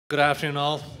Good afternoon,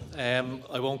 all.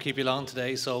 I won't keep you long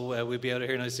today, so we'll be out of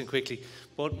here nice and quickly.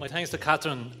 But my thanks to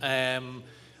Catherine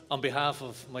on behalf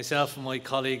of myself and my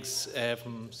colleagues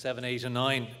from 7, 8 and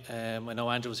 9. I know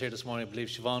Andrew was here this morning. I believe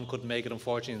Siobhan couldn't make it,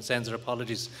 unfortunately, and sends her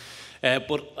apologies.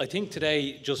 But I think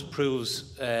today just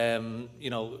proves,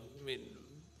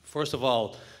 first of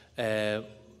all,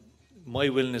 my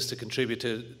willingness to contribute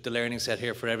to the learning set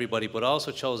here for everybody, but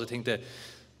also shows, I think, that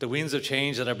the winds of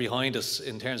change that are behind us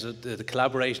in terms of the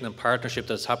collaboration and partnership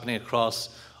that's happening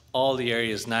across all the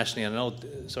areas nationally. And I know,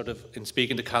 sort of, in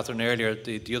speaking to Catherine earlier,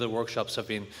 the other workshops have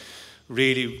been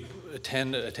really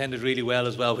attended really well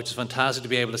as well, which is fantastic to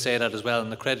be able to say that as well,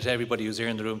 and a credit to everybody who's here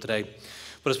in the room today.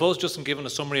 But I suppose just in giving a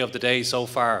summary of the day so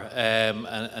far,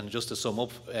 and just to sum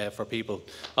up for people,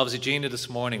 obviously Gina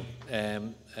this morning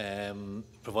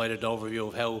provided an overview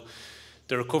of how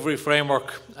the recovery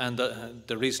framework and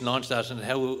the recent launch of that, and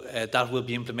how that will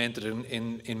be implemented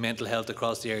in mental health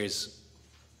across the areas.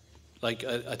 Like,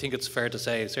 I think it's fair to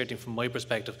say, certainly from my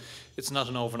perspective, it's not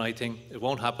an overnight thing. It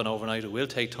won't happen overnight. It will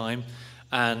take time.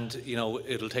 And,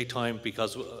 it'll take time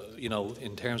because,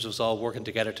 in terms of us all working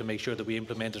together to make sure that we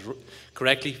implement it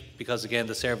correctly, because, again,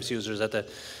 the service user is at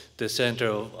the centre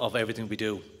of everything we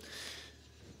do.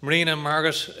 Marina and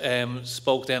Margaret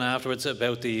spoke then afterwards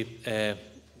about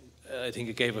I think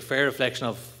it gave a fair reflection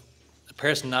of the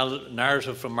personal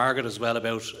narrative from Margaret as well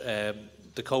about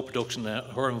the co-production,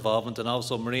 her involvement, and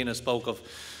also Marina spoke of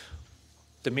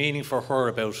the meaning for her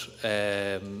about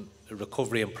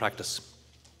recovery and practice.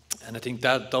 And I think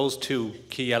that those two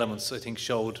key elements, I think,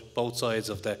 showed both sides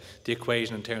of the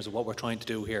equation in terms of what we're trying to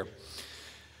do here.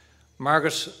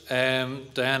 Margaret,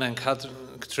 Diana and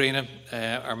Katrina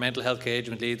are mental health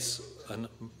engagement leads, and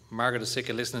Margaret is sick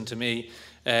of listening to me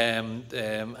and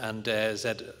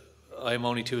said, I'm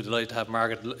only too delighted to have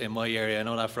Margaret in my area. I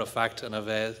know that for a fact, and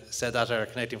I've said that at our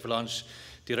Connecting for Lunch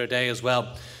the other day as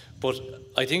well. But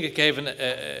I think it gave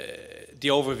the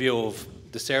overview of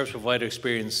the service provider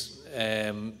experience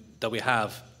that we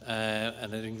have,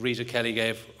 and I think Rita Kelly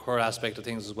gave her aspect of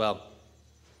things as well.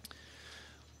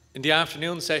 In the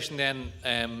afternoon session then,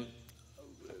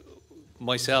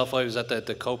 myself, I was at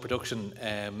the co-production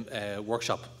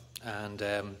workshop, and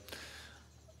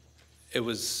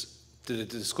the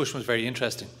discussion was very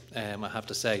interesting, I have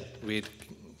to say. We had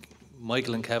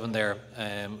Michael and Kevin there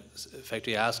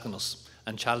effectively asking us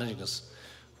and challenging us,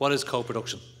 what is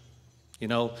co-production?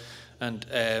 And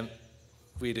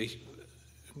we had a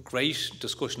great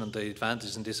discussion on the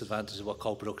advantages and disadvantages of what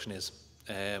co-production is.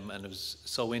 And it was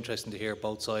so interesting to hear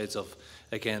both sides of,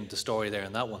 again, the story there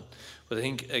in that one. But I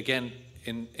think, again,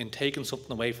 in taking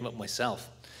something away from it myself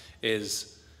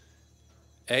is,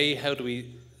 how do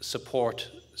we support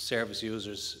service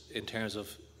users in terms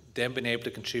of them being able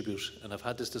to contribute? And I've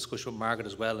had this discussion with Margaret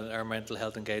as well, and our mental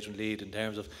health engagement lead, in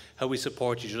terms of how we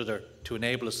support each other to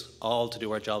enable us all to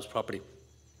do our jobs properly.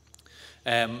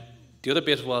 The other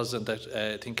bit was, and that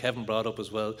I think Kevin brought up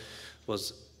as well,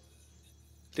 was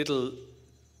little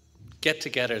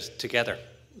get-togethers together.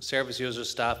 Service users,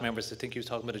 staff members, I think he was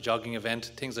talking about a jogging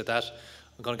event, things like that.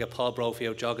 I'm going to get Paul Brophy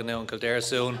out jogging now in Kildare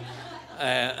soon,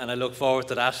 and I look forward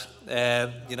to that.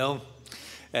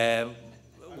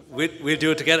 We'll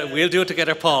do it together. We'll do it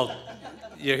together, Paul.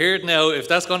 You hear it now. If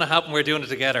that's going to happen, we're doing it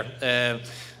together.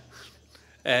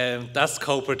 That's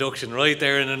co-production right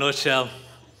there in a nutshell.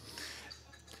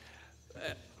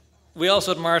 We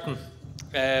also had Martin,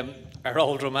 our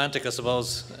old romantic, I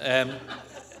suppose.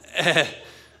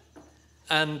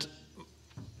 And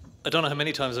I don't know how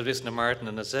many times I've listened to Martin,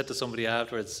 and I said to somebody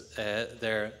afterwards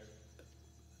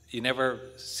you never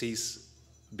cease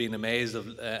being amazed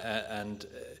and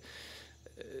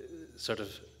sort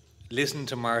of listening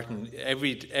to Martin.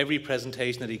 Every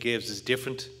presentation that he gives is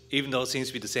different, even though it seems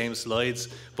to be the same slides,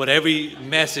 but every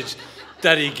message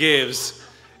that he gives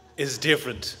is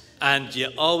different. And you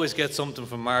always get something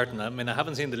from Martin. I mean, I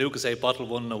haven't seen the Lucasade bottle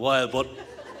one in a while, but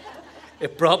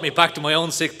it brought me back to my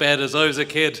own sick bed as I was a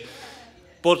kid.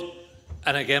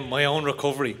 And again, my own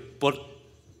recovery. But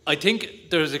I think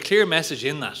there's a clear message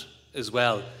in that as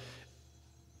well,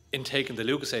 in taking the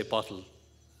Lucasade bottle.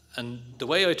 And the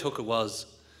way I took it was,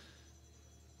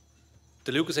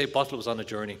 the Lucasade bottle was on a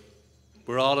journey.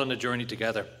 We're all on a journey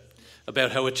together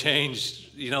about how it changed,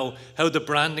 how the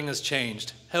branding has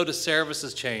changed, how the service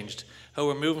has changed, how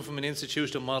we're moving from an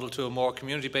institutional model to a more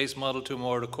community-based model to a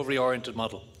more recovery-oriented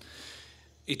model.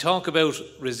 You talk about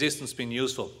resistance being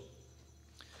useful,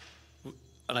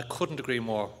 and I couldn't agree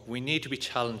more. We need to be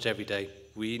challenged every day.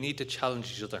 We need to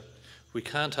challenge each other. We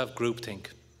can't have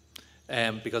groupthink,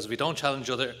 because if we don't challenge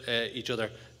each other,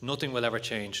 nothing will ever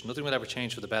change. Nothing will ever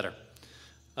change for the better.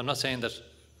 I'm not saying that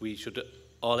we should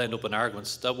all end up in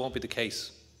arguments. That won't be the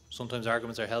case. Sometimes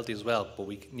arguments are healthy as well, but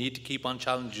we need to keep on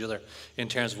challenging each other in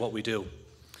terms of what we do.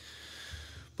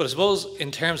 But I suppose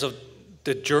in terms of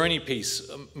the journey piece,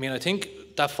 I mean, I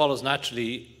think that follows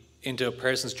naturally into a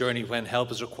person's journey when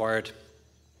help is required.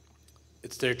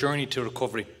 It's their journey to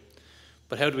recovery.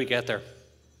 But how do we get there?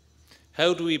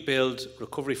 How do we build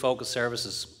recovery-focused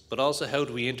services, but also how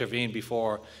do we intervene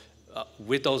before,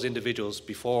 with those individuals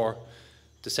before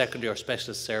the secondary or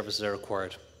specialist services are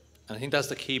required? And I think that's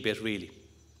the key bit, really.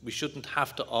 We shouldn't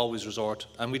have to always resort,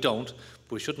 and we don't,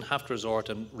 but we shouldn't have to resort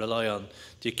and rely on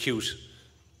the acute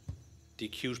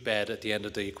bed at the end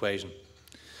of the equation.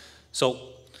 So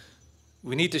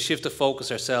we need to shift the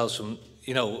focus ourselves from,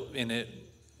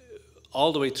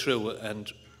 all the way through.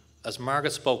 And as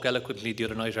Margaret spoke eloquently the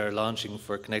other night at our launching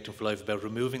for Connecting for Life about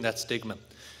removing that stigma,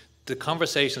 the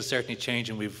conversation is certainly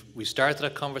changing. We started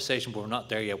that conversation, but we're not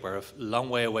there yet. We're a long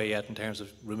way away yet in terms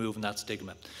of removing that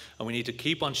stigma. And we need to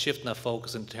keep on shifting that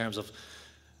focus in terms of,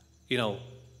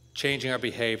 changing our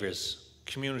behaviours,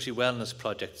 community wellness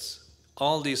projects,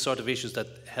 all these sort of issues that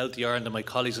Healthy Ireland and my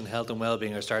colleagues in health and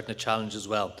wellbeing are starting to challenge as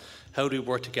well. How do we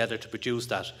work together to produce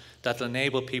that? That'll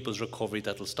enable people's recovery,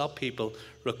 that'll stop people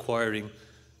requiring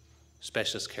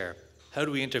specialist care. How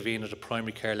do we intervene at a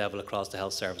primary care level across the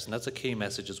health service? And that's a key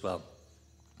message as well.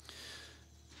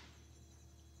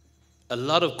 A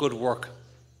lot of good work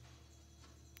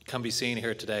can be seen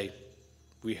here today.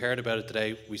 We heard about it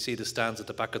today. We see the stands at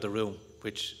the back of the room,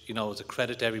 which, is a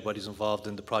credit to everybody who's involved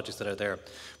in the projects that are there.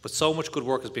 But so much good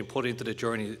work has been put into the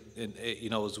journey,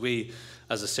 as we,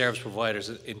 as the service providers,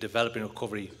 in developing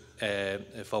recovery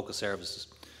focused services.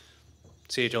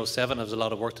 CHO7 has a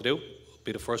lot of work to do. I'll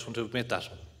be the first one to admit that.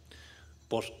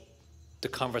 But the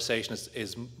conversation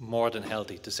is more than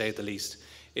healthy, to say the least.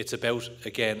 It's about,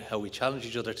 again, how we challenge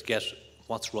each other to get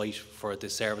what's right for the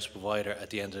service provider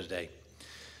at the end of the day.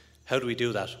 How do we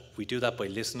do that? We do that by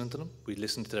listening to them. We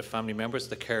listen to their family members,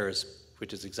 the carers,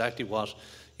 which is exactly what,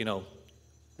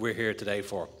 we're here today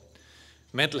for.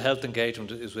 Mental health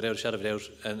engagement is without a shadow of a doubt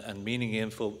and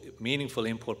meaningful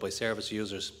input by service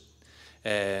users.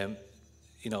 How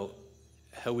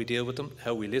we deal with them,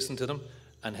 how we listen to them,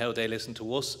 and how they listen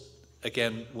to us.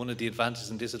 Again, one of the advantages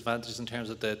and disadvantages in terms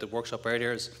of the workshop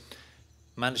earlier is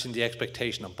managing the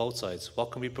expectation on both sides.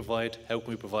 What can we provide? How can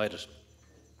we provide it?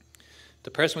 The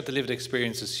person with the lived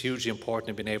experience is hugely important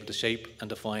in being able to shape and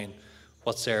define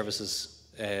what services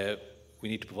we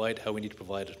need to provide, how we need to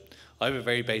provide it. I have a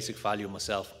very basic value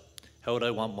myself. How would I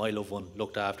want my loved one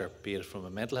looked after, be it from a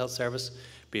mental health service,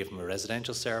 be it from a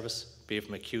residential service, be it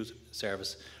from an acute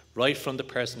service, right from the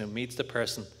person who meets the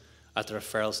person at the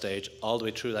referral stage, all the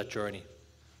way through that journey,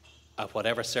 at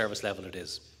whatever service level it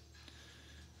is.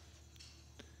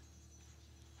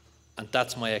 And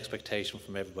that's my expectation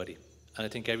from everybody. And I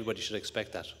think everybody should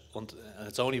expect that. And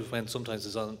it's only when sometimes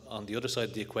it's on the other side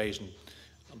of the equation,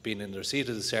 being in the receipt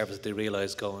of the service, that they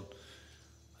realise going,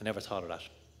 I never thought of that.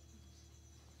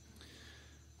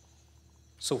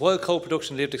 So while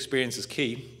co-production lived experience is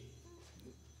key,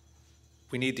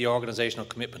 we need the organisational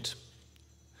commitment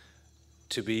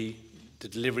to be the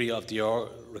delivery of the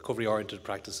recovery-oriented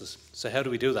practices. So how do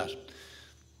we do that?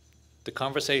 The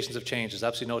conversations have changed, there's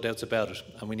absolutely no doubts about it,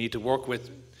 and we need to work with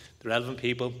the relevant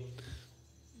people,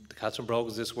 the Catherine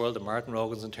Brogans of this world, the Martin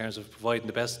Rogans, in terms of providing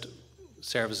the best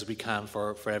services we can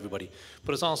for everybody.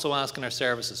 But it's also asking our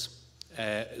services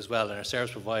as well, and our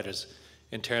service providers,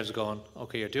 in terms of going,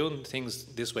 okay, you're doing things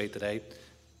this way today,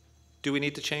 do we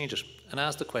need to change it? And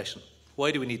ask the question,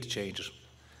 why do we need to change it?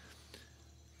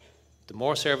 The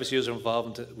more service user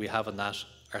involvement we have in that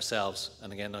ourselves,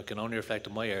 and again, I can only reflect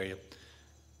on my area,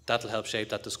 that'll help shape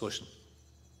that discussion.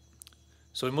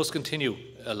 So we must continue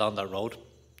along that road.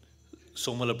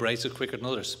 Some will embrace it quicker than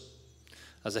others.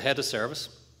 As a head of service,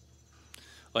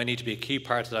 I need to be a key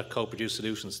part of that co-produced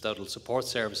solutions that will support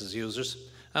services users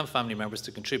and family members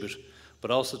to contribute,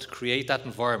 but also to create that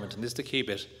environment, and this is the key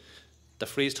bit, that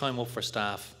frees time up for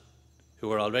staff who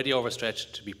are already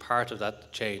overstretched to be part of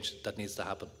that change that needs to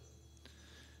happen.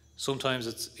 Sometimes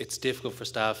it's difficult for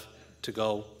staff to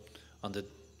go on the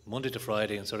Monday to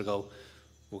Friday and sort of go,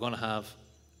 we're going to have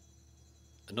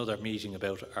another meeting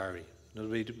about RE, another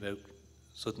meeting about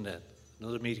something else,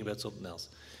 another meeting about something else.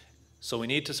 So we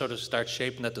need to sort of start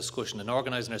shaping that discussion and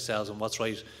organising ourselves on what's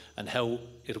right and how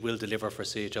it will deliver for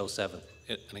CHO7.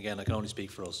 And again, I can only speak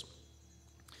for us.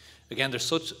 Again, there's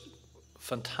such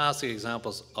fantastic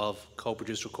examples of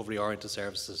co-produced recovery-oriented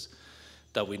services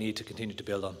that we need to continue to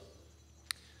build on.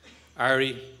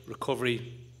 RE,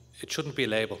 recovery, it shouldn't be a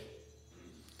label.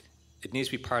 It needs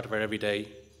to be part of our everyday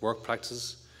work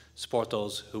practices, support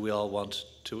those who we all want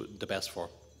the best for.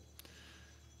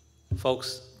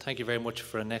 Folks, thank you very much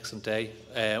for an excellent day.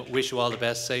 Wish you all the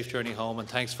best, safe journey home, and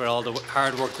thanks for all the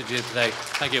hard work that you did today.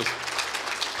 Thank you.